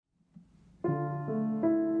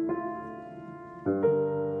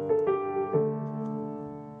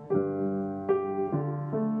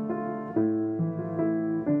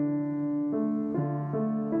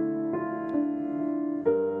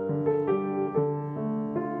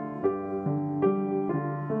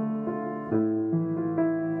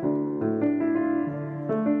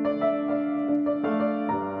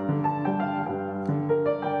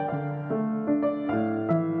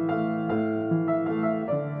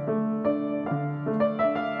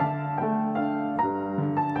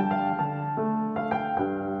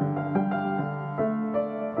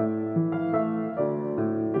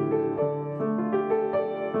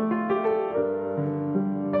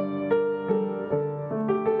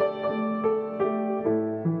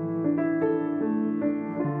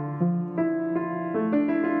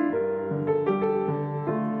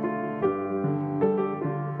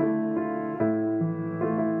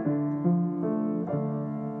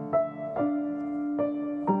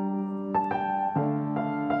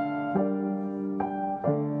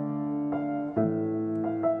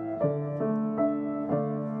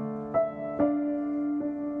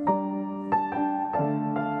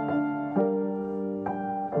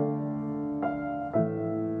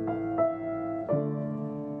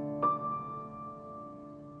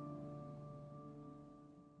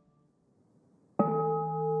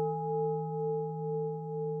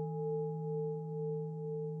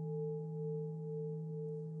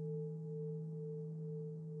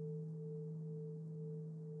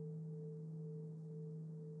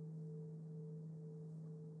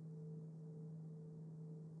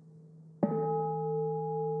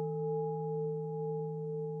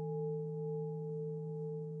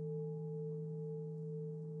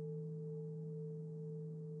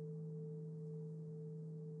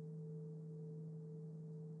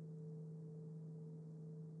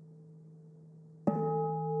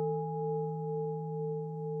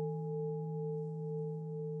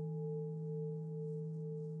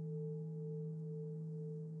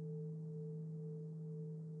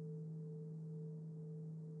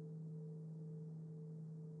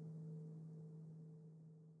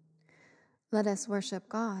Let us worship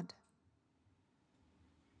God.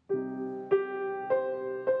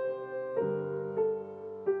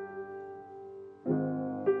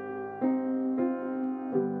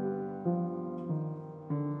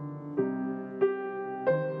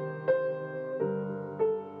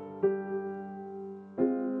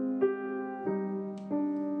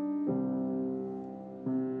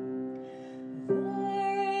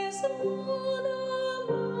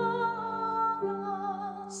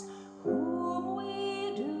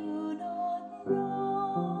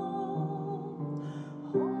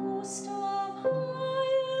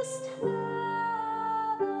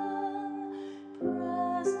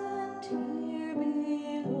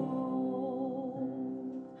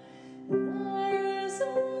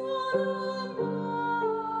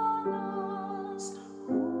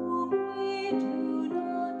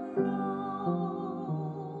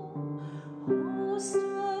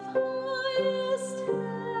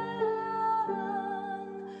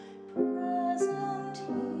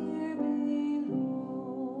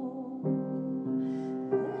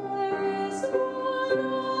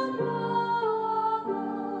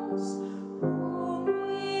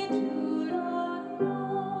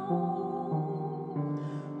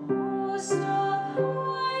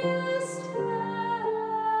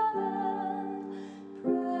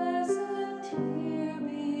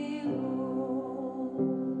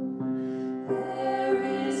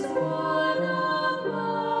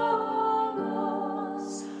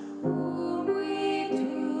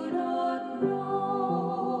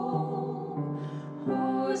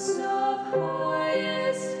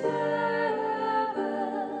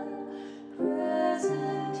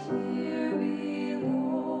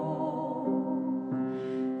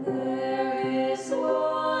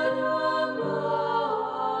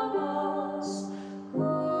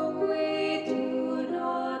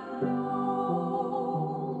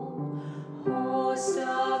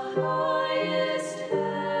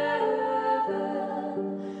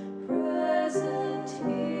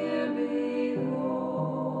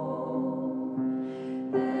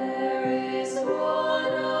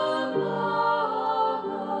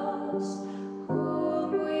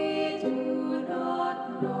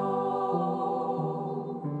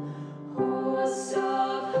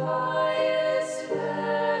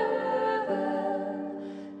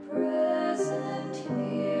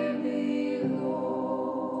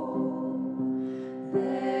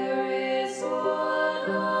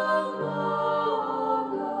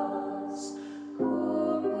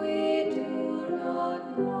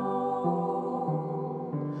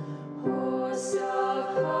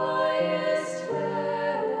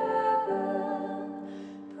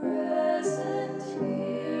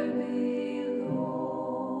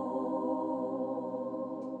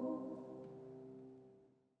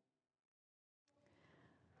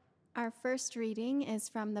 Our first reading is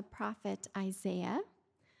from the prophet Isaiah,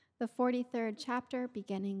 the 43rd chapter,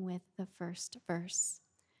 beginning with the first verse.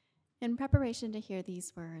 In preparation to hear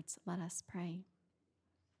these words, let us pray.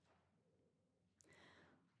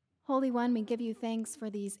 Holy One, we give you thanks for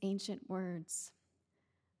these ancient words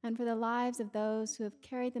and for the lives of those who have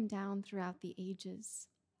carried them down throughout the ages.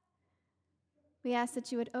 We ask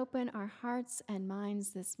that you would open our hearts and minds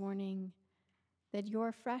this morning, that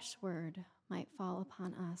your fresh word might fall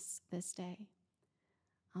upon us this day.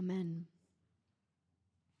 Amen.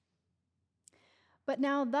 But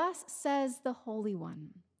now thus says the Holy One,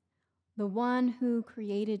 the one who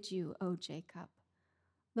created you, O Jacob,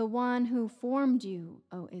 the one who formed you,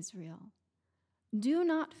 O Israel. Do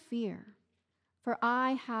not fear, for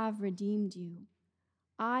I have redeemed you.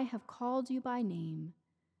 I have called you by name.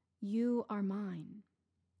 You are mine.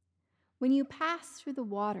 When you pass through the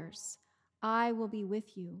waters, I will be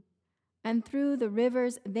with you, and through the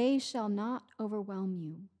rivers they shall not overwhelm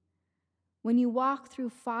you. When you walk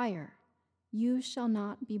through fire, you shall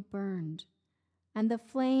not be burned, and the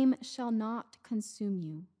flame shall not consume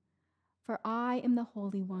you. For I am the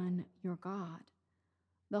Holy One, your God,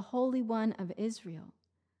 the Holy One of Israel,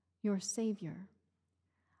 your Savior.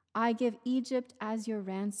 I give Egypt as your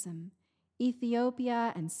ransom,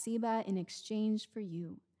 Ethiopia and Seba in exchange for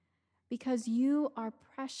you, because you are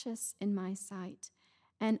precious in my sight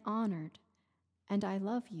and honored, and I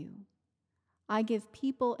love you. I give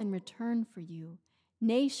people in return for you,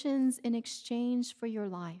 nations in exchange for your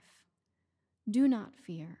life. Do not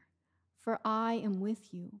fear, for I am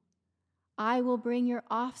with you. I will bring your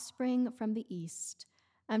offspring from the east,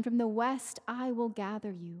 and from the west I will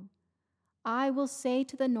gather you. I will say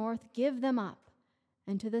to the north, give them up,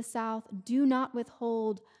 and to the south, do not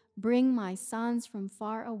withhold. Bring my sons from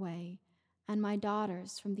far away, and my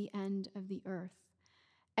daughters from the end of the earth.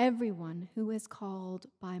 everyone who is called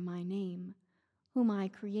by my name, whom I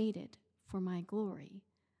created for my glory,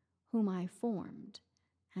 whom I formed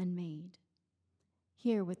and made.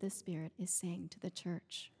 Hear what the Spirit is saying to the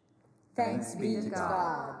church. Thanks be to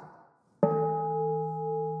God.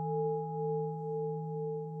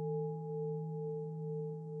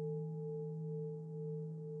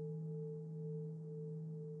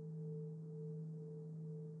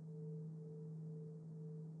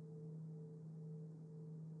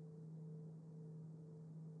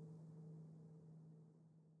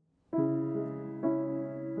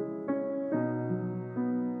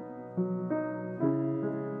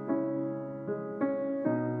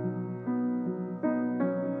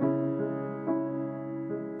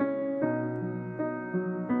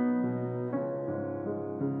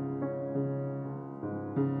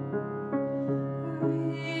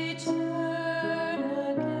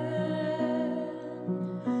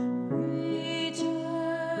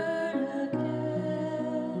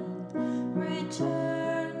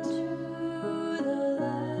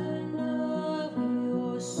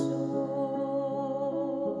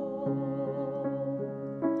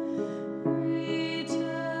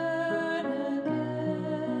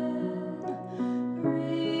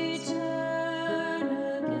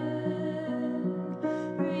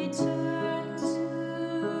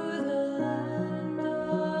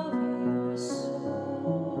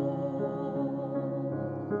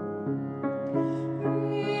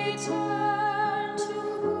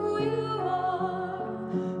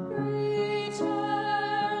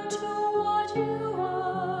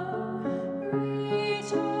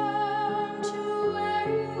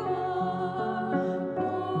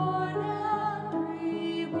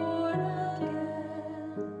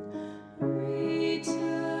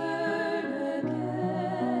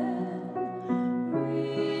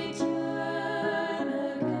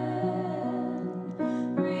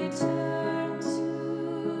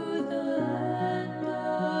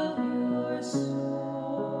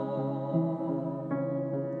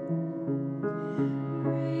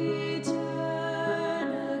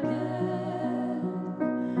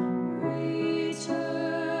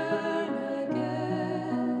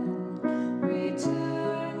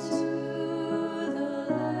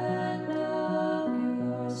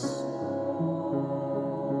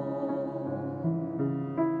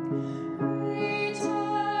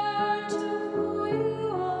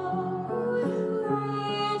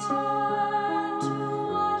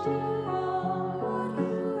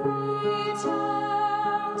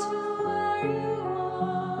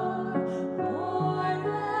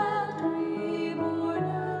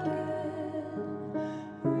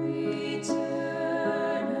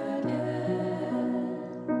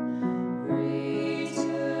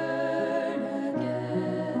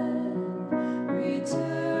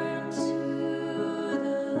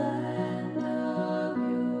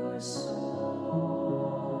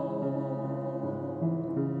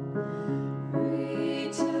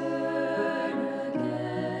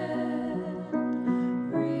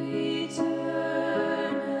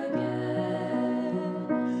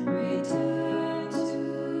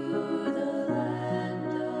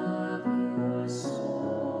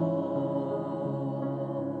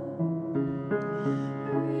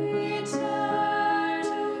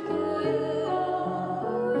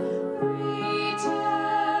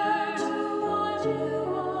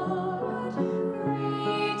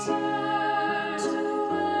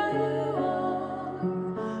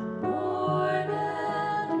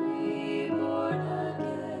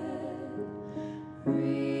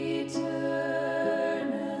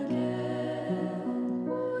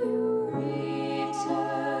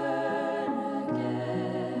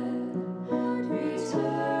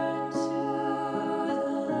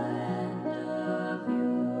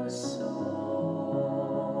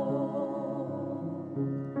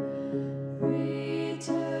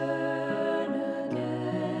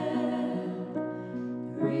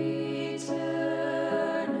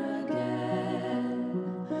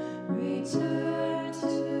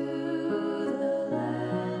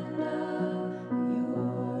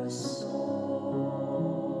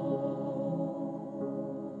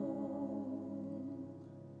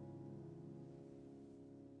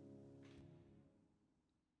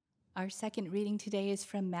 Our second reading today is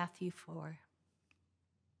from Matthew 4.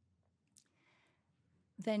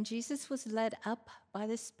 Then Jesus was led up by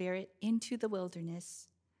the Spirit into the wilderness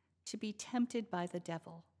to be tempted by the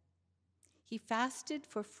devil. He fasted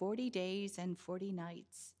for 40 days and 40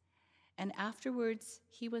 nights, and afterwards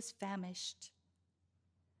he was famished.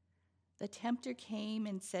 The tempter came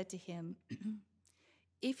and said to him,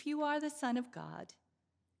 "If you are the Son of God,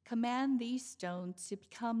 command these stones to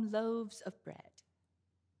become loaves of bread."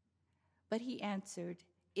 But he answered,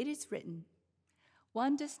 "It is written,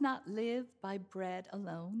 'One does not live by bread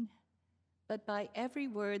alone, but by every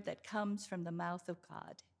word that comes from the mouth of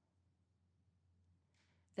God.'"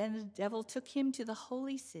 Then the devil took him to the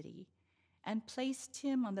holy city and placed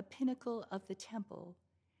him on the pinnacle of the temple,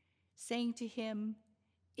 saying to him,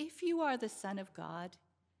 "If you are the Son of God,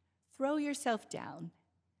 throw yourself down,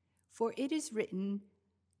 for it is written,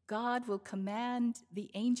 'God will command the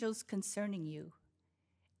angels concerning you,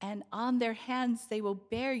 and on their hands they will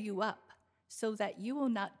bear you up, so that you will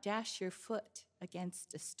not dash your foot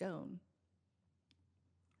against a stone.'"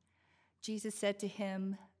 Jesus said to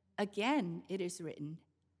him, "Again it is written,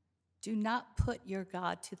 'Do not put your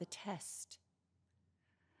God to the test.'"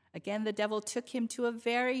 Again the devil took him to a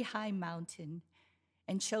very high mountain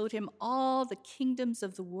and showed him all the kingdoms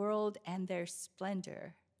of the world and their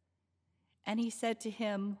splendor. And he said to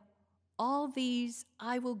him, "All these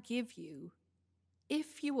I will give you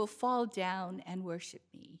if you will fall down and worship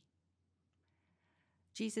me."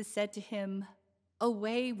 Jesus said to him,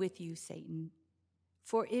 "Away with you, Satan,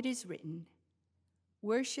 for it is written,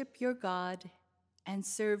 'Worship your God and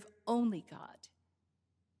serve only God.'"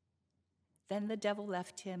 Then the devil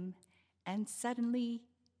left him, and suddenly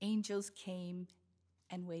angels came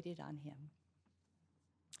and waited on him.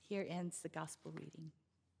 Here ends the gospel reading.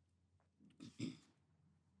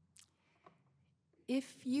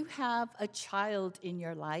 If you have a child in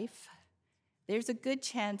your life, there's a good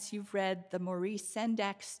chance you've read the Maurice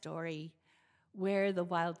Sendak story, Where the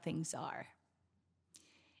Wild Things Are.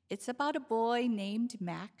 It's about a boy named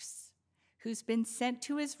Max who's been sent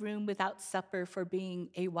to his room without supper for being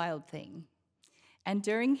a wild thing. And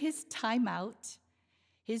during his time out,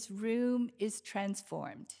 his room is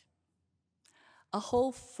transformed. A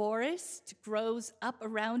whole forest grows up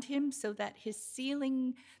around him so that his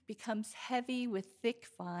ceiling becomes heavy with thick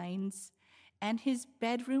vines, and his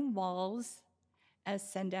bedroom walls, as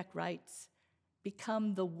Sendak writes,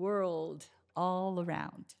 become the world all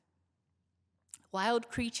around. Wild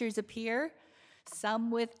creatures appear,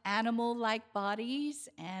 some with animal-like bodies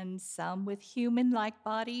and some with human-like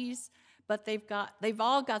bodies, but they've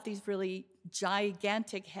all got these really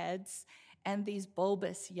gigantic heads and these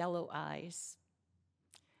bulbous yellow eyes.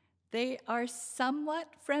 They are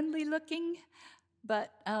somewhat friendly looking,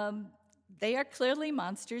 but they are clearly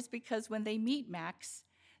monsters because when they meet Max,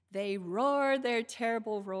 they roar their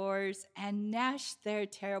terrible roars and gnash their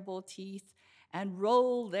terrible teeth and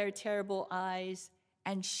roll their terrible eyes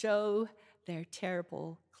and show their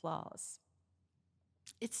terrible claws.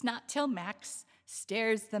 It's not till Max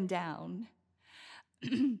stares them down,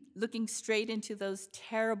 looking straight into those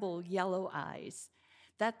terrible yellow eyes,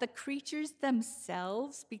 that the creatures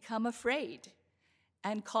themselves become afraid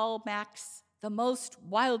and call Max the most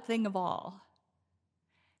wild thing of all.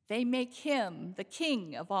 They make him the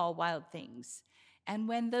king of all wild things. And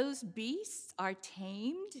when those beasts are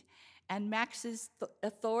tamed and Max's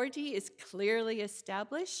authority is clearly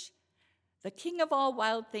established, the king of all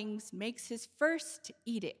wild things makes his first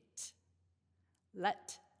edict: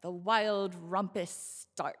 "Let the wild rumpus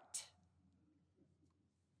start."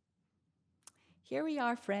 Here we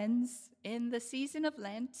are, friends, in the season of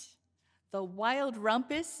Lent, the wild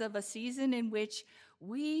rumpus of a season in which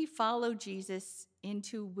we follow Jesus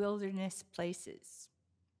into wilderness places.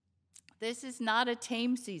 This is not a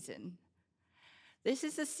tame season. This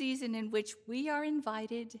is a season in which we are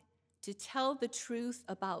invited to tell the truth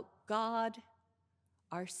about God,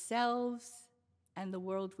 ourselves, and the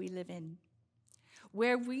world we live in,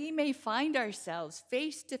 where we may find ourselves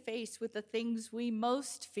face to face with the things we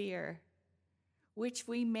most fear, which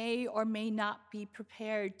we may or may not be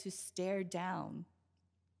prepared to stare down.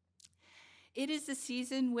 It is a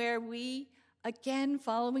season where we, again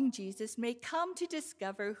following Jesus, may come to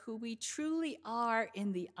discover who we truly are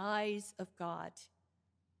in the eyes of God,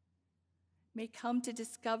 may come to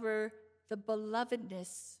discover the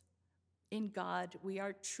belovedness in God we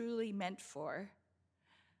are truly meant for,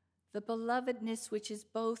 the belovedness which is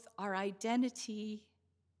both our identity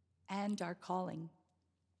and our calling.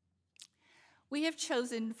 We have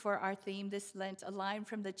chosen for our theme this Lent a line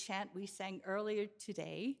from the chant we sang earlier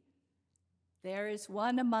today: "There is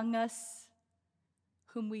one among us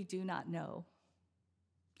whom we do not know."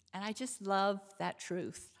 And I just love that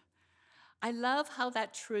truth. I love how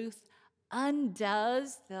that truth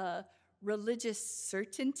undoes the religious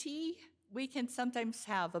certainty we can sometimes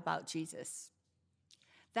have about Jesus.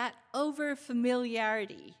 That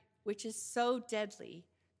over-familiarity, which is so deadly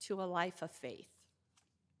to a life of faith.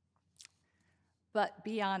 But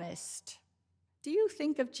be honest, do you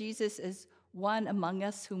think of Jesus as one among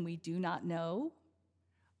us whom we do not know?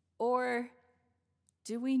 Or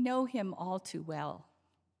do we know him all too well?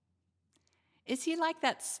 Is he like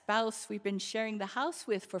that spouse we've been sharing the house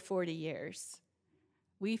with for 40 years?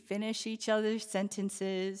 We finish each other's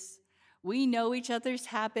sentences. We know each other's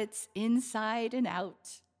habits inside and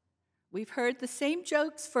out. We've heard the same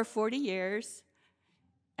jokes for 40 years.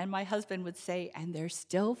 And my husband would say, and they're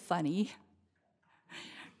still funny.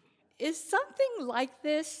 Is something like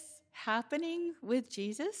this happening with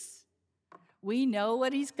Jesus? We know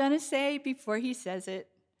what he's going to say before he says it.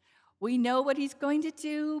 We know what he's going to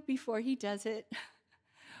do before he does it.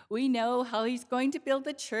 We know how he's going to build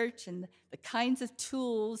the church and the kinds of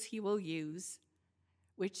tools he will use,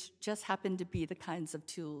 which just happen to be the kinds of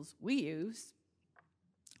tools we use.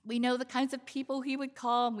 We know the kinds of people he would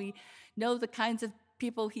call, and we know the kinds of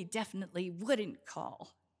people he definitely wouldn't call.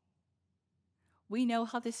 We know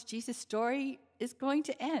how this Jesus story is going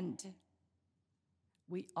to end.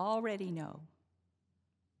 We already know.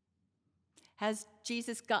 Has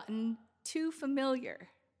Jesus gotten too familiar,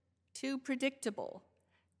 too predictable,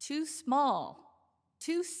 too small,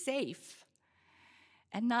 too safe,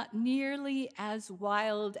 and not nearly as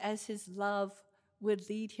wild as his love would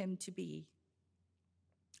lead him to be?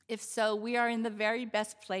 If so, we are in the very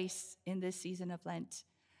best place in this season of Lent.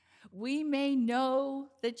 We may know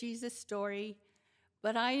the Jesus story,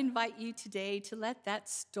 but I invite you today to let that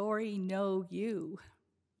story know you.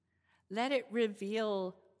 Let it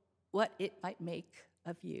reveal what it might make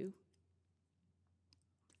of you.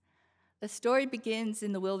 The story begins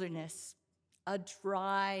in the wilderness, a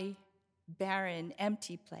dry, barren,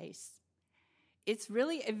 empty place. It's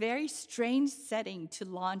really a very strange setting to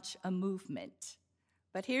launch a movement.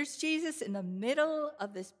 But here's Jesus in the middle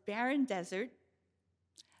of this barren desert,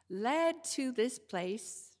 led to this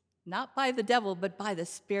place, not by the devil, but by the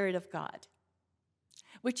Spirit of God,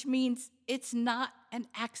 which means it's not an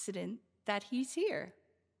accident that he's here.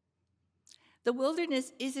 The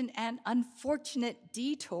wilderness isn't an unfortunate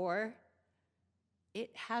detour.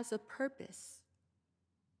 It has a purpose.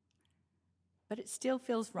 But it still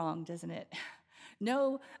feels wrong, doesn't it?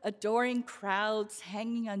 No adoring crowds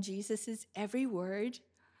hanging on Jesus' every word.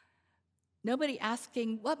 Nobody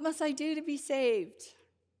asking, what must I do to be saved?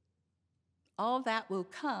 All that will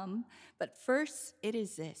come, but first it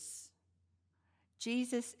is this.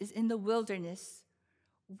 Jesus is in the wilderness,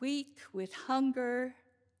 weak with hunger,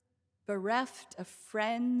 bereft of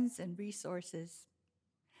friends and resources,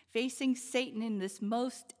 facing Satan in this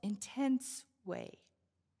most intense way.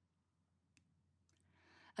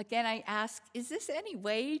 Again, I ask, is this any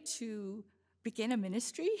way to begin a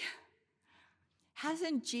ministry?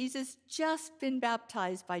 Hasn't Jesus just been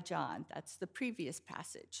baptized by John? That's the previous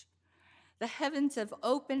passage. The heavens have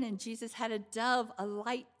opened and Jesus had a dove, a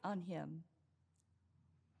light on him.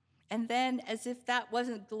 And then, as if that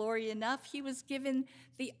wasn't glory enough, he was given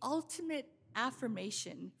the ultimate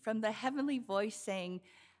affirmation from the heavenly voice saying,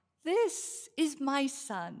 "This is my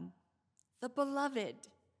son, the beloved.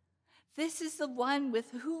 This is the one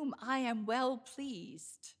with whom I am well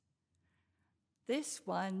pleased. This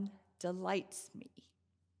one delights me."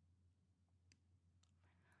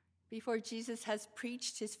 Before Jesus has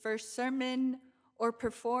preached his first sermon or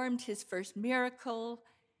performed his first miracle,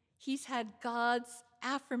 he's had God's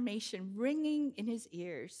affirmation ringing in his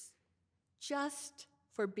ears just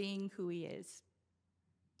for being who he is.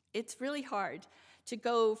 It's really hard to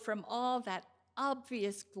go from all that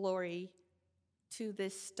obvious glory to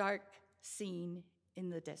this stark scene in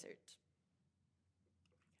the desert.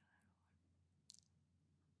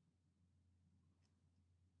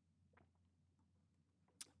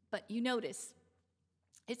 But you notice,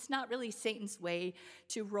 it's not really Satan's way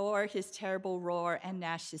to roar his terrible roar and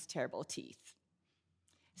gnash his terrible teeth.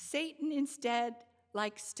 Satan instead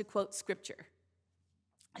likes to quote scripture.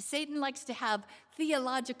 Satan likes to have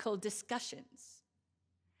theological discussions.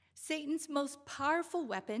 Satan's most powerful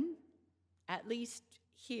weapon, at least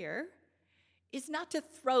here, is not to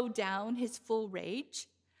throw down his full rage,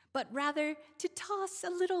 but rather to toss a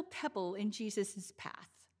little pebble in Jesus'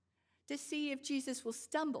 path, to see if Jesus will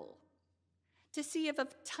stumble, to see if a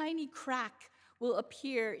tiny crack will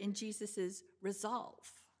appear in Jesus'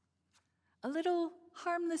 resolve. A little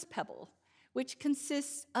harmless pebble, which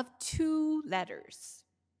consists of 2 letters,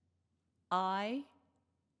 I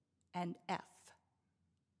and F.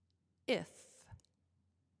 If.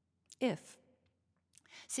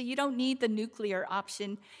 See, you don't need the nuclear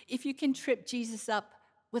option if you can trip Jesus up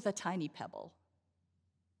with a tiny pebble.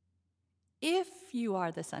 If you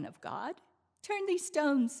are the Son of God, turn these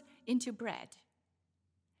stones into bread.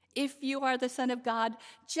 If you are the Son of God,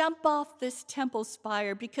 jump off this temple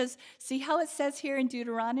spire, because see how it says here in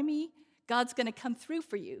Deuteronomy? God's going to come through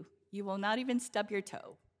for you. You will not even stub your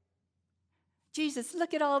toe. Jesus,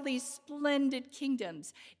 look at all these splendid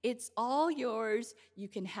kingdoms. It's all yours. You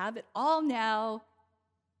can have it all now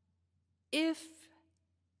if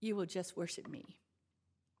you will just worship me.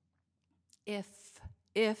 If.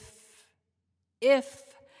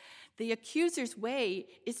 The accuser's way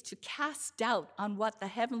is to cast doubt on what the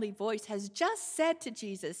heavenly voice has just said to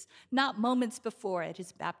Jesus, not moments before at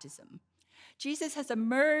his baptism. Jesus has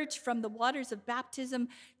emerged from the waters of baptism,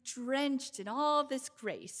 drenched in all this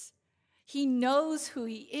grace. He knows who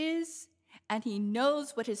he is, and he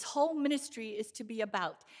knows what his whole ministry is to be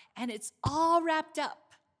about. And it's all wrapped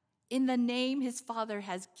up in the name his Father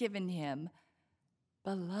has given him,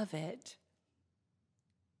 beloved.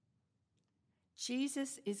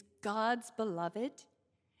 Jesus is God's beloved,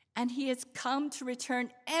 and he has come to return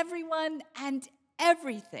everyone and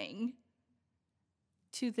everything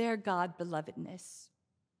to their God-belovedness.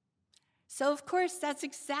 So, of course, that's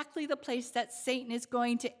exactly the place that Satan is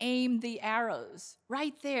going to aim the arrows,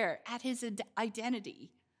 right there at his identity.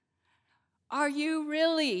 Are you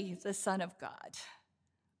really the Son of God?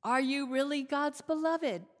 Are you really God's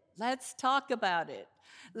beloved? Let's talk about it.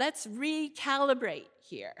 Let's recalibrate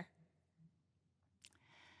here.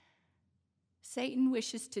 Satan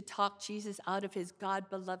wishes to talk Jesus out of his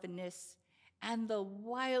God-belovedness and the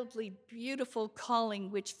wildly beautiful calling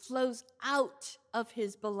which flows out of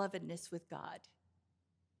his belovedness with God.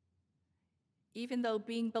 Even though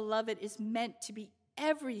being beloved is meant to be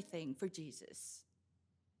everything for Jesus.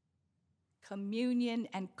 Communion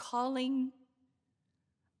and calling,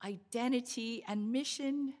 identity and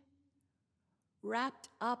mission, wrapped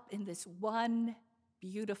up in this one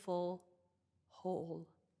beautiful whole.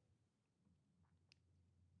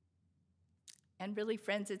 And really,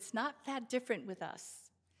 friends, it's not that different with us.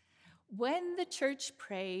 When the church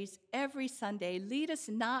prays every Sunday, lead us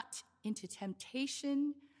not into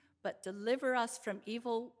temptation, but deliver us from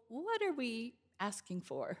evil, what are we asking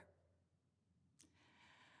for?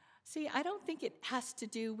 See, I don't think it has to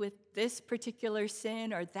do with this particular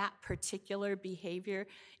sin or that particular behavior.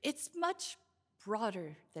 It's much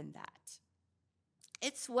broader than that.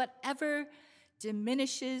 It's whatever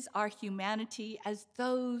diminishes our humanity as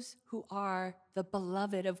those who are the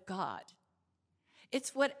beloved of God.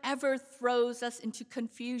 It's whatever throws us into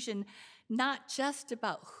confusion, not just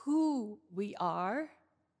about who we are,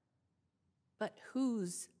 but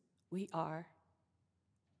whose we are.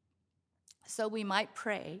 So we might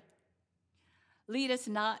pray, lead us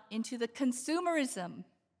not into the consumerism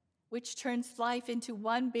which turns life into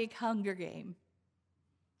one big Hunger Game.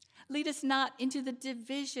 Lead us not into the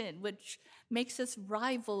division which makes us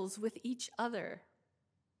rivals with each other.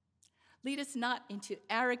 Lead us not into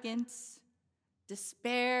arrogance,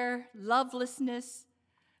 despair, lovelessness,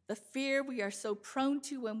 the fear we are so prone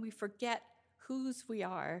to when we forget whose we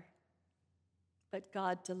are. But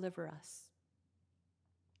God, deliver us.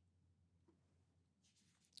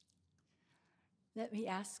 Let me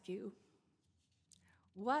ask you,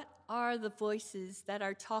 what are the voices that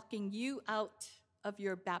are talking you out of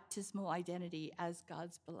your baptismal identity as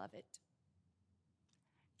God's beloved?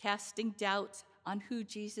 Casting doubt on who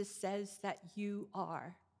Jesus says that you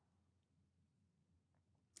are.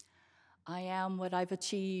 I am what I've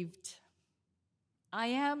achieved. I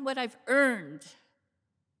am what I've earned.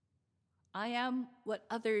 I am what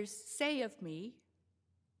others say of me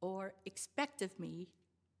or expect of me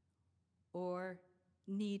or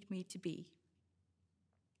need me to be.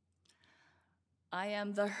 I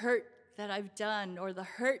am the hurt that I've done or the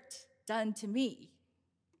hurt done to me.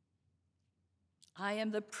 I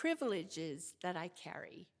am the privileges that I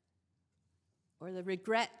carry or the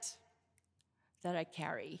regret that I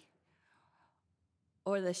carry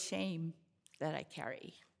or the shame that I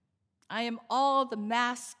carry. I am all the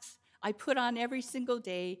masks I put on every single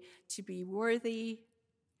day to be worthy,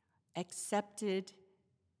 accepted,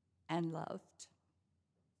 and loved.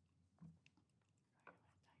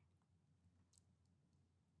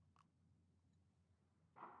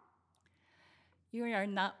 You are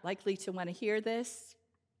not likely to want to hear this,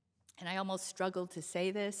 and I almost struggled to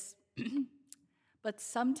say this, but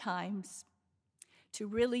sometimes to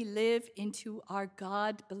really live into our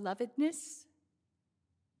God-belovedness,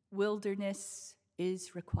 wilderness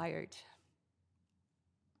is required.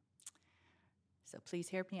 So please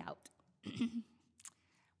hear me out.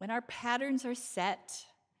 When our patterns are set,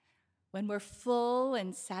 when we're full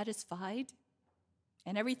and satisfied,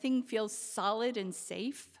 and everything feels solid and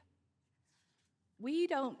safe, we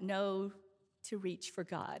don't know to reach for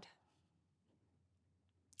God.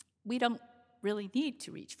 We don't really need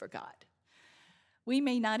to reach for God. We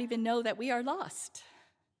may not even know that we are lost.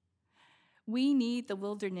 We need the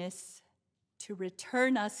wilderness to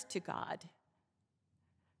return us to God.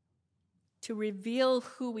 to reveal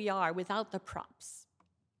who we are without the props.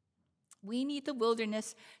 We need the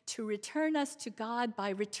wilderness to return us to God by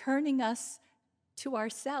returning us to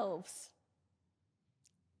ourselves.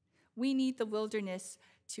 We need the wilderness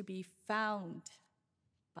to be found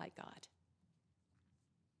by God.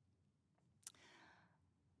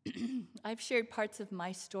 I've shared parts of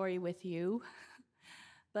my story with you,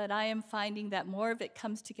 but I am finding that more of it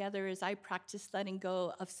comes together as I practice letting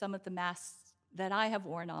go of some of the masks that I have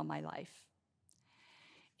worn all my life.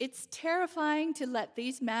 It's terrifying to let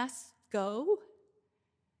these masks go,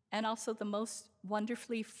 and also the most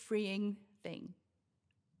wonderfully freeing thing.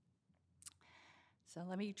 So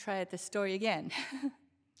let me try the story again.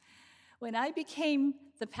 When I became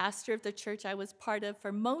the pastor of the church I was part of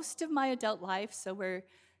for most of my adult life, so we're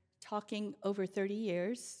talking over 30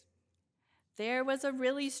 years, there was a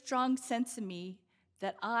really strong sense in me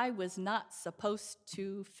that I was not supposed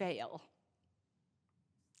to fail.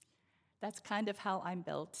 That's kind of how I'm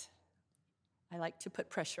built. I like to put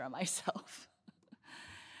pressure on myself.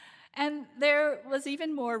 And there was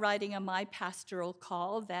even more riding on my pastoral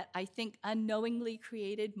call that I think unknowingly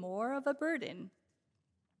created more of a burden.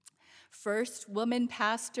 First woman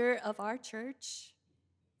pastor of our church,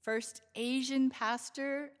 first Asian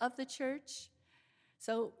pastor of the church.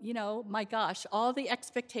 So, my gosh, all the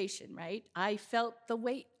expectation, right? I felt the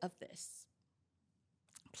weight of this.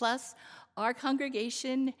 Plus, our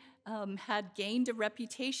congregation had gained a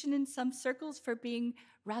reputation in some circles for being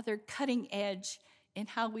rather cutting edge in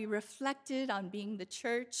how we reflected on being the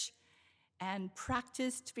church and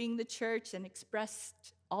practiced being the church and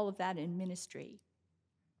expressed all of that in ministry.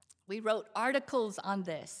 We wrote articles on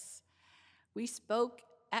this. We spoke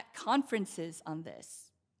at conferences on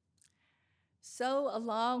this. So,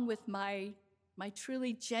 along with my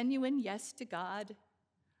truly genuine yes to God,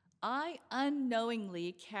 I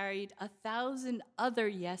unknowingly carried 1,000 other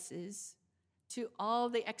yeses to all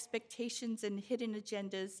the expectations and hidden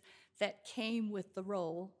agendas that came with the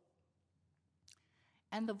role.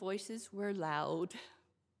 And the voices were loud.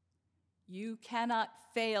 You cannot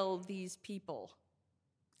fail these people.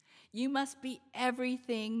 You must be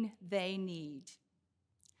everything they need.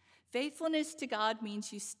 Faithfulness to God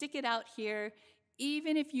means you stick it out here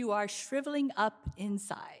even if you are shriveling up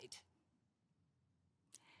inside.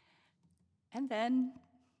 And then,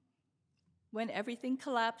 when everything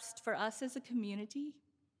collapsed for us as a community,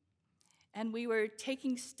 and we were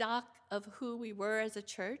taking stock of who we were as a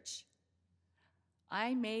church,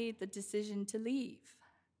 I made the decision to leave.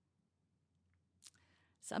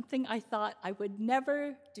 Something I thought I would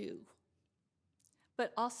never do,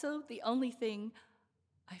 but also the only thing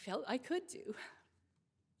I felt I could do.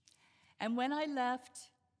 And when I left,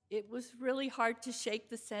 it was really hard to shake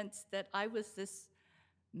the sense that I was this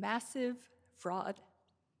massive fraud.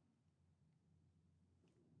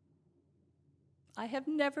 I have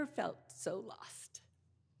never felt so lost.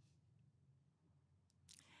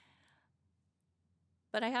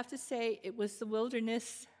 But I have to say, it was the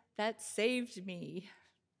wilderness that saved me.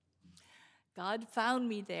 God found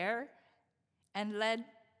me there and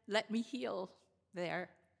let me heal there.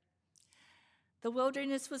 The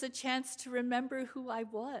wilderness was a chance to remember who I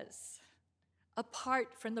was,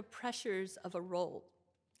 apart from the pressures of a role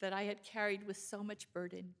that I had carried with so much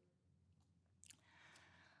burden.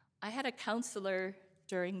 I had a counselor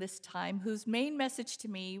during this time whose main message to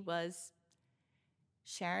me was,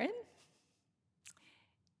 Sharon,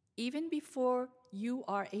 even before you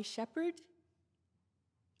are a shepherd,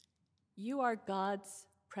 you are God's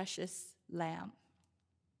precious lamb.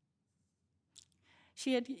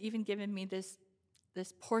 She had even given me this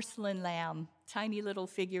porcelain lamb, tiny little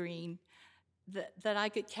figurine that I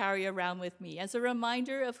could carry around with me as a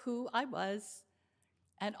reminder of who I was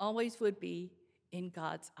and always would be in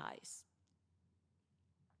God's eyes.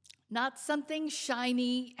 Not something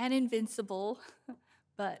shiny and invincible,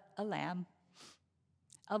 but a lamb,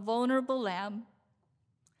 a vulnerable lamb,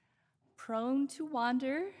 prone to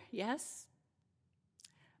wander, yes,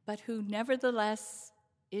 but who nevertheless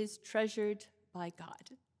is treasured by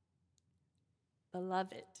God,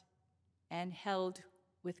 beloved, and held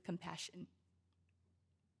with compassion.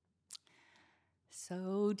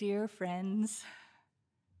 So, dear friends,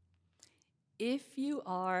 if you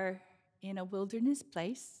are in a wilderness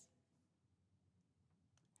place,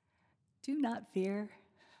 do not fear.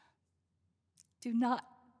 Do not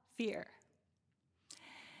fear.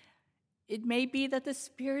 It may be that the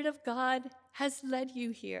Spirit of God has led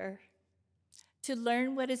you here to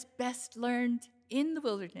learn what is best learned in the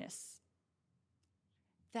wilderness,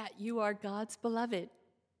 that you are God's beloved.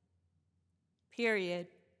 Period.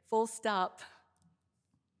 Full stop.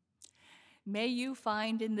 May you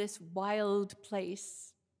find in this wild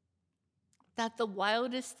place that the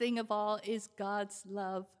wildest thing of all is God's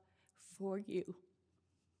love for you.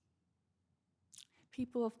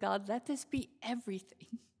 People of God, let this be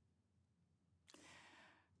everything.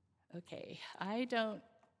 Okay, I don't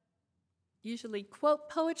usually quote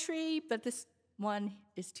poetry, but this one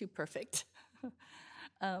is too perfect.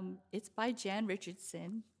 It's by Jan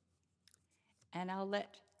Richardson, and I'll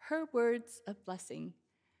let her words of blessing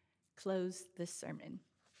close this sermon.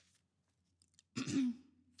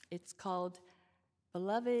 It's called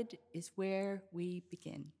 "Beloved is Where We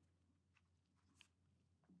Begin."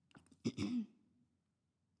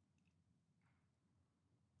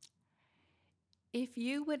 If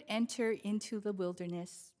you would enter into the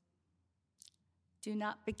wilderness, do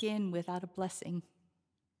not begin without a blessing.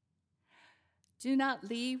 Do not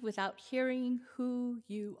leave without hearing who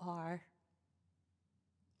you are.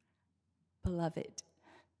 Beloved,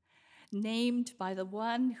 named by the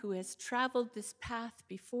one who has traveled this path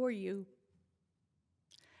before you.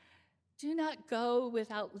 Do not go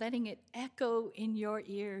without letting it echo in your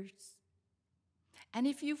ears. And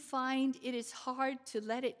if you find it is hard to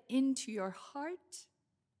let it into your heart,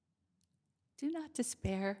 do not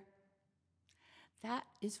despair. That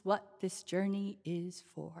is what this journey is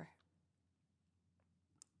for.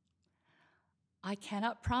 I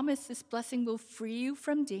cannot promise this blessing will free you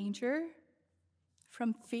from danger,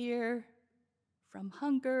 from fear, from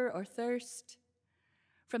hunger or thirst,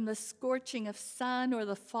 from the scorching of sun or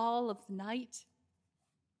the fall of night.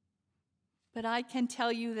 But I can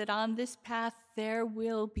tell you that on this path there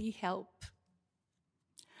will be help.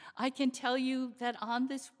 I can tell you that on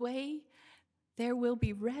this way there will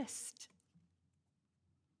be rest.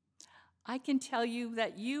 I can tell you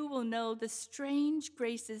that you will know the strange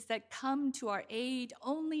graces that come to our aid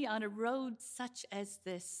only on a road such as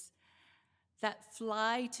this, that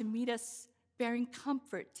fly to meet us bearing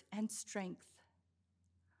comfort and strength,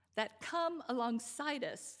 that come alongside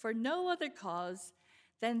us for no other cause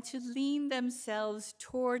than to lean themselves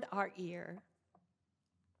toward our ear,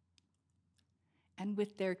 and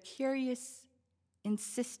with their curious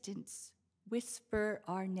insistence whisper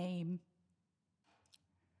our name.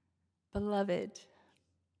 Beloved,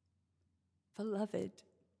 beloved,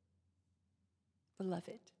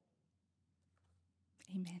 beloved.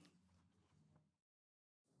 Amen.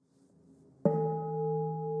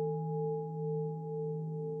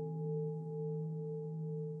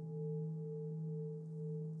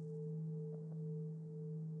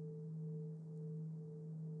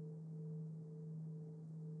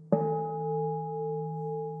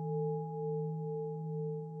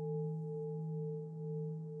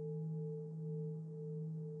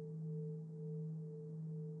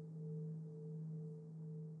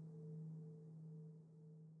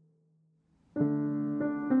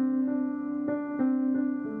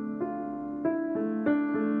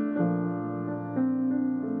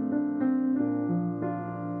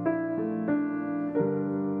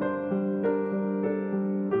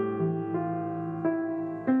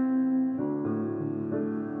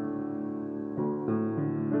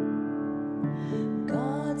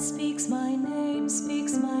 God speaks my name,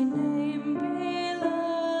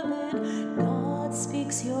 beloved. God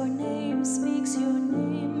speaks your name,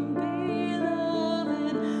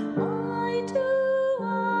 beloved.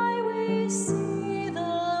 I we see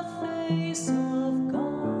the face of God.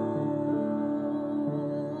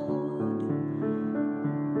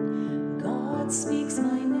 God speaks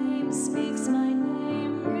my name,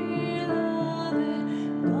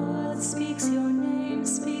 beloved. God speaks your name,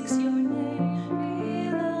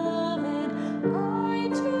 beloved. I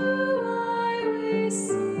we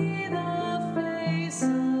see the face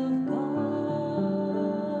of God.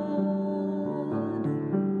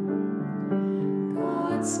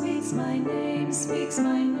 God speaks my name,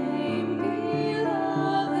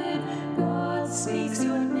 beloved. God speaks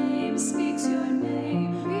your name,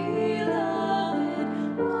 beloved.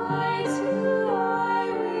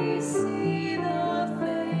 I we see the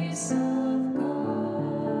face of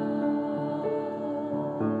God.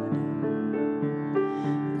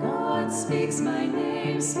 God speaks my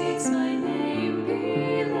name,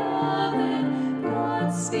 beloved.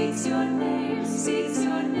 God speaks your name,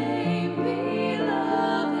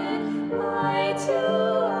 beloved.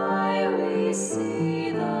 I we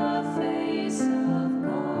see the face of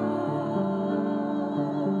God.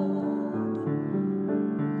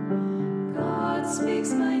 God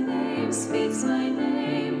speaks my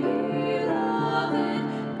name, beloved.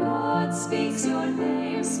 God speaks your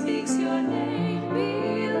name,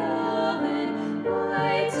 beloved.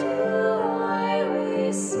 I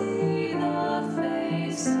we see the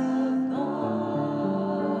face of God.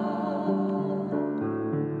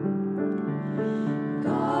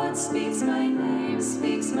 God speaks my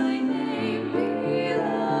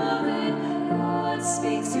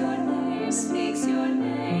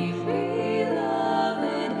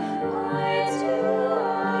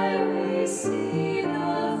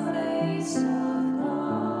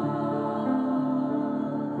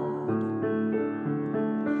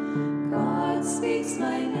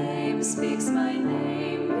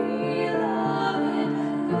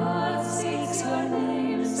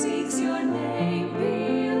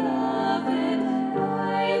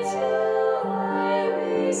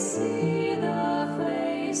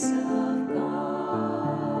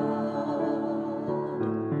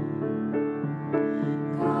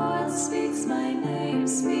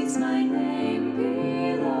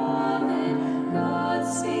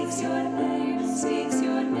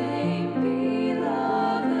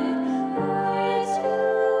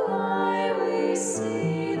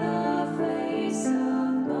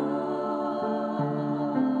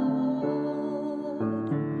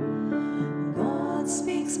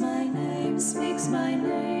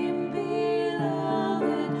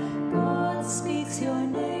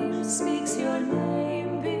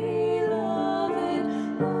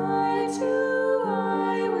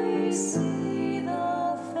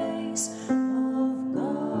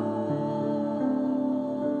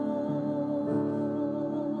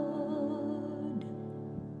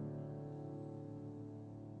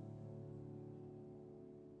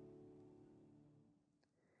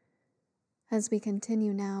As we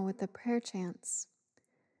continue now with the prayer chants,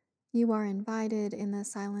 you are invited in the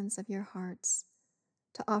silence of your hearts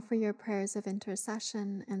to offer your prayers of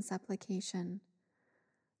intercession and supplication,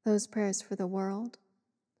 those prayers for the world,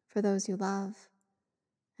 for those you love,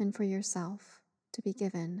 and for yourself to be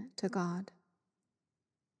given to God.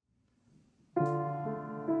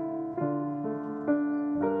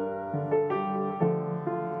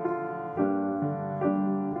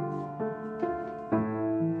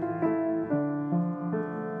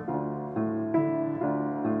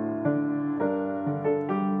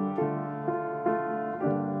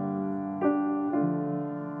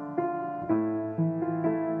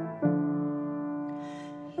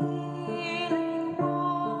 Healing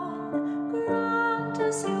One, grant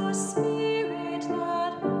us your Spirit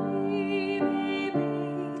that we may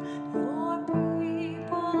be your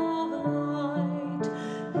people of light.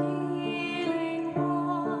 Healing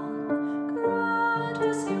One, grant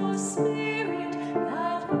us your Spirit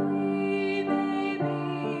that we may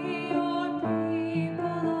be your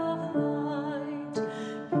people of light.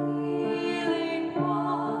 Healing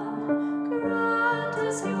One, grant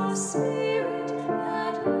us your Spirit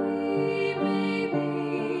that we may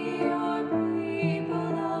be your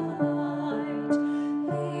people of light.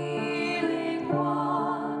 Healing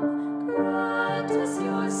One, grant us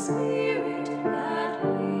your Spirit that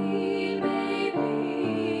we may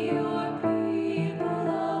be your people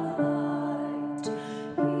of light.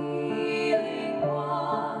 Healing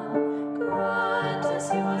One, grant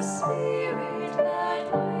us your Spirit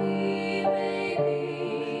that we may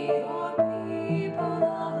be your people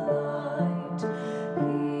of light.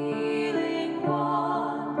 Healing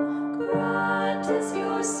One, grant us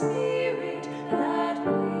your Spirit that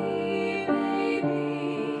we may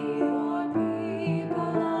be your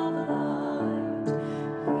people of light.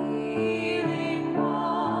 Healing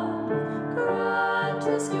One, grant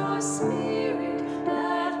us your Spirit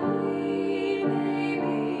that we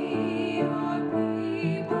may be your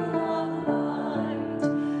people of light.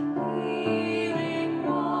 Healing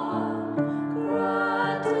One,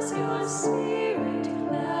 grant us your Spirit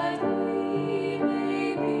that we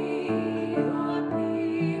may be your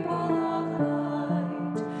people of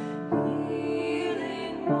light.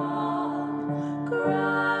 Healing One,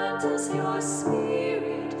 grant us your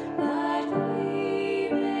Spirit that we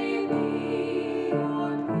may be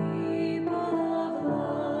your people of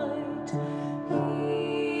light.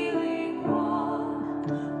 Healing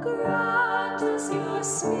One, grant us your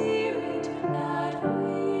Spirit that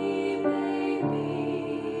we may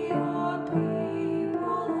be your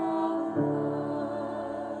people of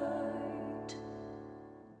light.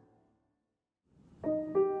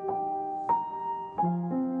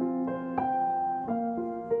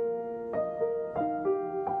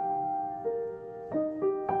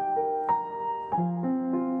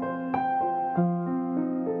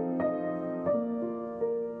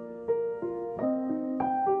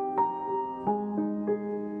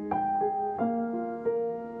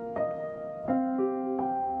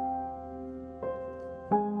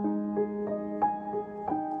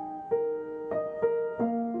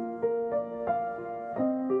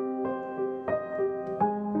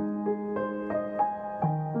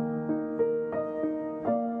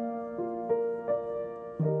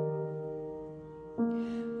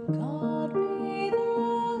 God be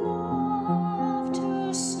the love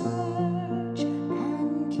to search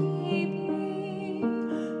and keep me.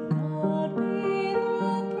 God be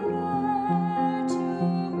the prayer to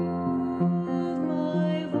move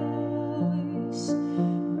my voice.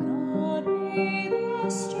 God be the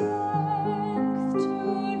strength to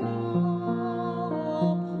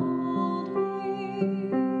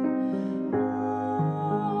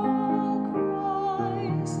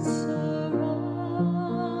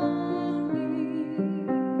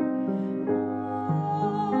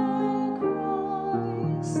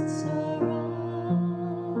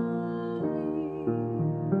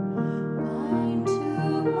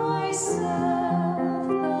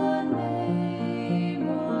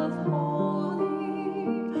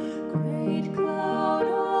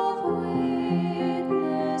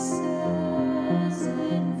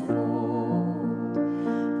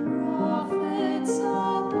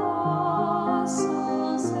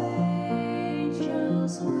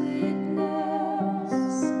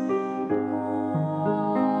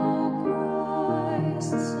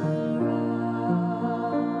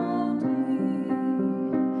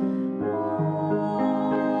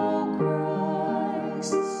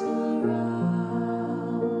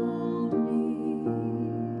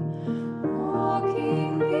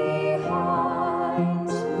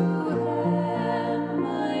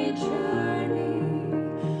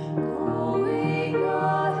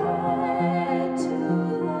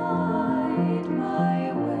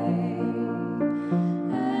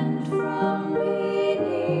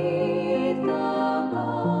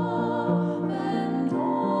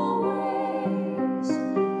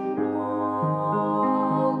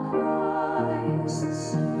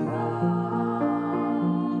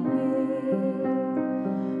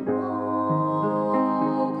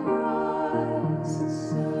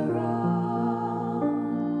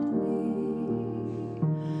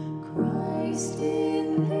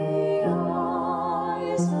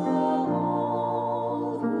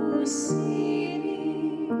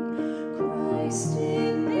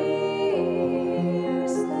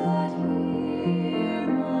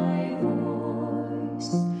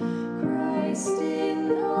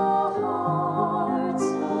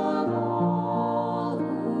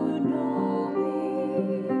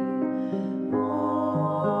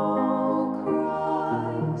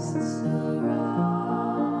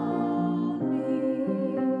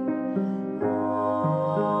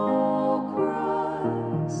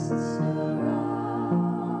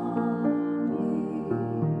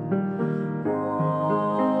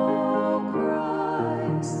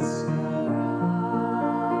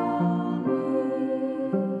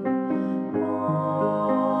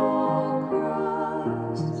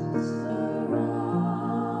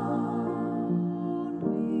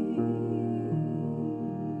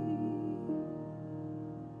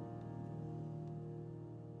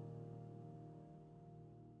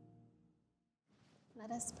Let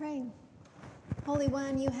us pray. Holy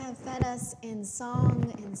One, you have fed us in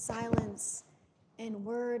song, in silence, in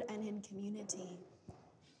word, and in community.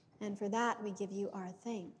 And for that, we give you our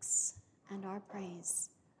thanks and our praise.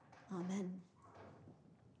 Amen.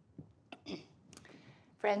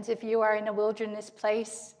 Friends, if you are in a wilderness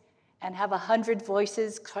place and have 100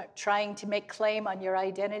 voices trying to make claim on your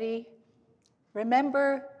identity,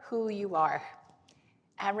 remember who you are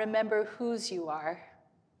and remember whose you are.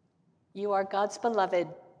 You are God's beloved,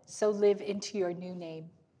 so live into your new name.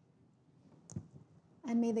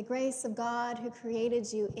 And may the grace of God who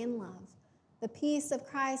created you in love, the peace of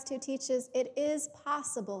Christ who teaches it is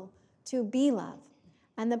possible to be love,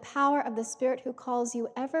 and the power of the Spirit who calls you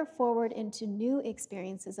ever forward into new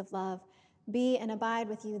experiences of love be and abide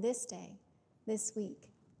with you this day, this week,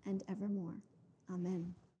 and evermore.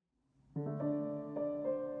 Amen.